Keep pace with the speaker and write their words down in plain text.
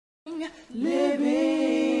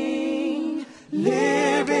living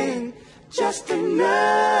just enough,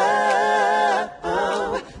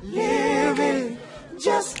 living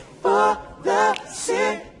just for the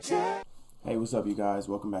city. Hey, what's up, you guys?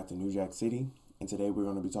 Welcome back to New Jack City, and today we're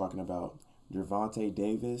going to be talking about Gervonta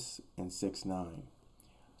Davis and 6ix9ine.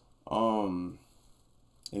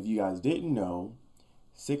 If you guys didn't know,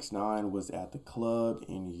 6ix9ine was at the club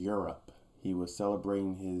in Europe. He was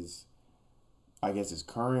celebrating his, I guess his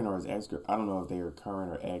current or his ex. I don't know if they were current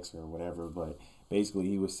or ex or whatever, but basically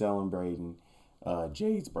he was celebrating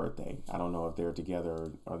Jade's birthday. I don't know if they're together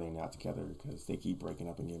or are they not together because they keep breaking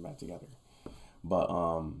up and getting back together. But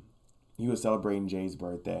he was celebrating Jade's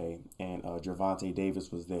birthday, and Gervonta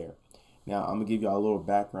Davis was there. Now, I'm going to give y'all a little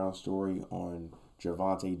background story on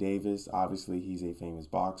Gervonta Davis. Obviously, he's a famous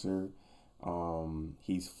boxer.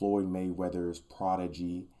 He's Floyd Mayweather's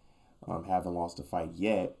prodigy, haven't lost a fight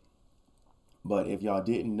yet. But if y'all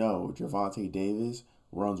didn't know, Gervonta Davis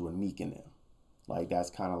runs with Meek in them. Like,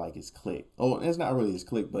 that's kind of like his clique. Oh, it's not really his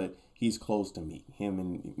clique, but he's close to Meek. Him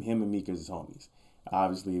and Meek is his homies.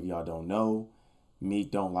 Obviously, if y'all don't know,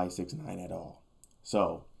 Meek don't like 6ix9ine at all.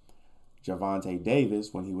 So, Gervonta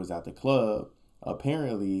Davis, when he was at the club,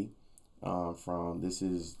 apparently, this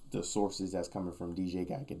is the sources that's coming from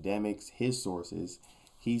DJ Academics, his sources,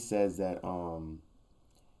 he says that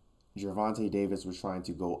Gervonta Davis was trying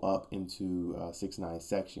to go up into 6ix9ine's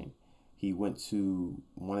section. He went to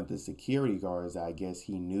one of the security guards that I guess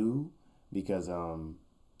he knew because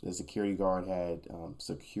the security guard had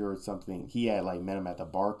secured something. He had like met him at the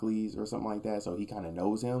Barclays or something like that, so he kind of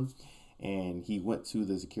knows him. And he went to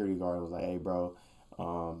the security guard and was like, "Hey, bro,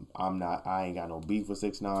 I ain't got no beef with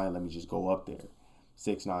 6ix9ine. Let me just go up there."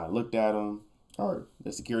 6ix9ine looked at him, or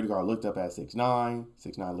the security guard looked up at 6ix9ine.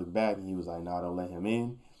 6ix9ine looked back and he was like, "Nah, don't let him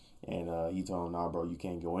in." And he told him, "Nah, bro, you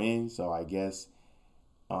can't go in." So I guess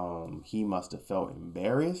he must have felt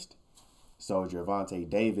embarrassed. So Gervonta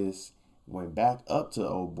Davis went back up to the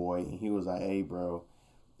old boy and he was like, "Hey, bro,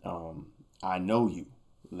 I know you.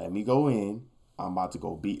 Let me go in. I'm about to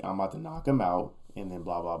knock him out," and then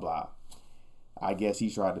blah, blah, blah. I guess he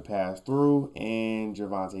tried to pass through, and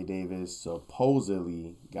Gervonta Davis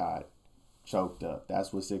supposedly got choked up.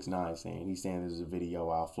 That's what 6ix9ine is saying. He's saying there's a video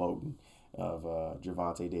out floating of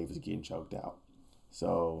Gervonta Davis getting choked out.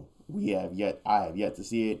 So I have yet to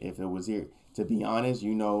see it. If it was here, to be honest,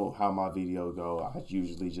 you know how my video go. I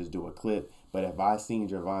usually just do a clip. But if I seen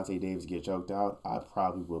Gervonta Davis get choked out, I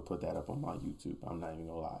probably will put that up on my YouTube. I'm not even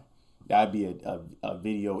gonna lie. That'd be a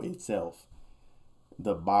video itself.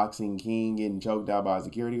 The boxing king getting choked out by a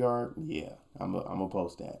security guard. Yeah, I'm gonna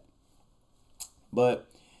post that. But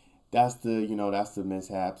that's the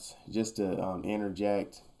mishaps. Just to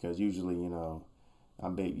interject, because usually I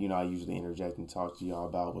usually interject and talk to y'all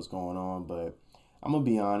about what's going on. But I'm gonna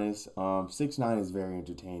be honest. 6ix9ine is very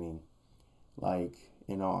entertaining. Like,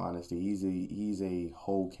 in all honesty, he's a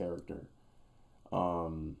whole character.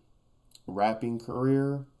 Rapping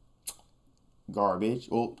career, garbage.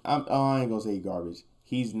 Well, I ain't gonna say garbage.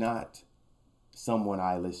 He's not someone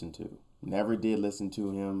I listen to. Never did listen to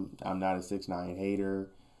him. I'm not a 6ix9ine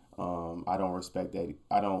hater. I don't respect that.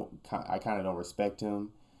 I kind of don't respect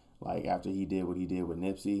him. Like, after he did what he did with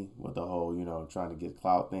Nipsey, with the whole, trying to get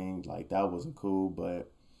clout thing, like, that wasn't cool.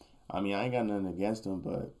 But I mean, I ain't got nothing against him,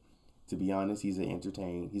 but to be honest, he's an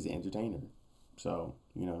entertainer. So,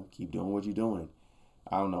 keep doing what you're doing.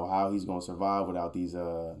 I don't know how he's gonna survive without these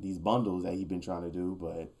bundles that he's been trying to do,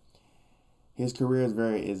 but his career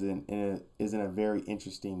is in a very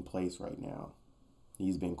interesting place right now.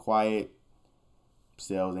 He's been quiet,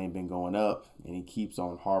 sales ain't been going up, and he keeps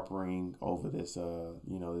on harping over this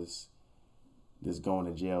this going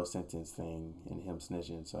to jail sentence thing and him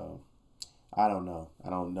snitching. So I don't know. I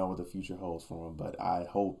don't know what the future holds for him, but I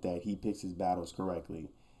hope that he picks his battles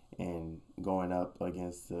correctly and going up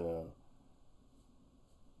against the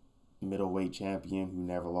middleweight champion who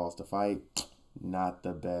never lost a fight. Not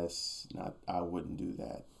the best. I wouldn't do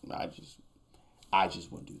that. I just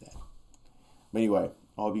wouldn't do that. But anyway,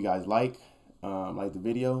 I hope you guys like the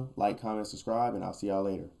video, comment, subscribe, and I'll see y'all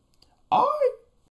later. All right.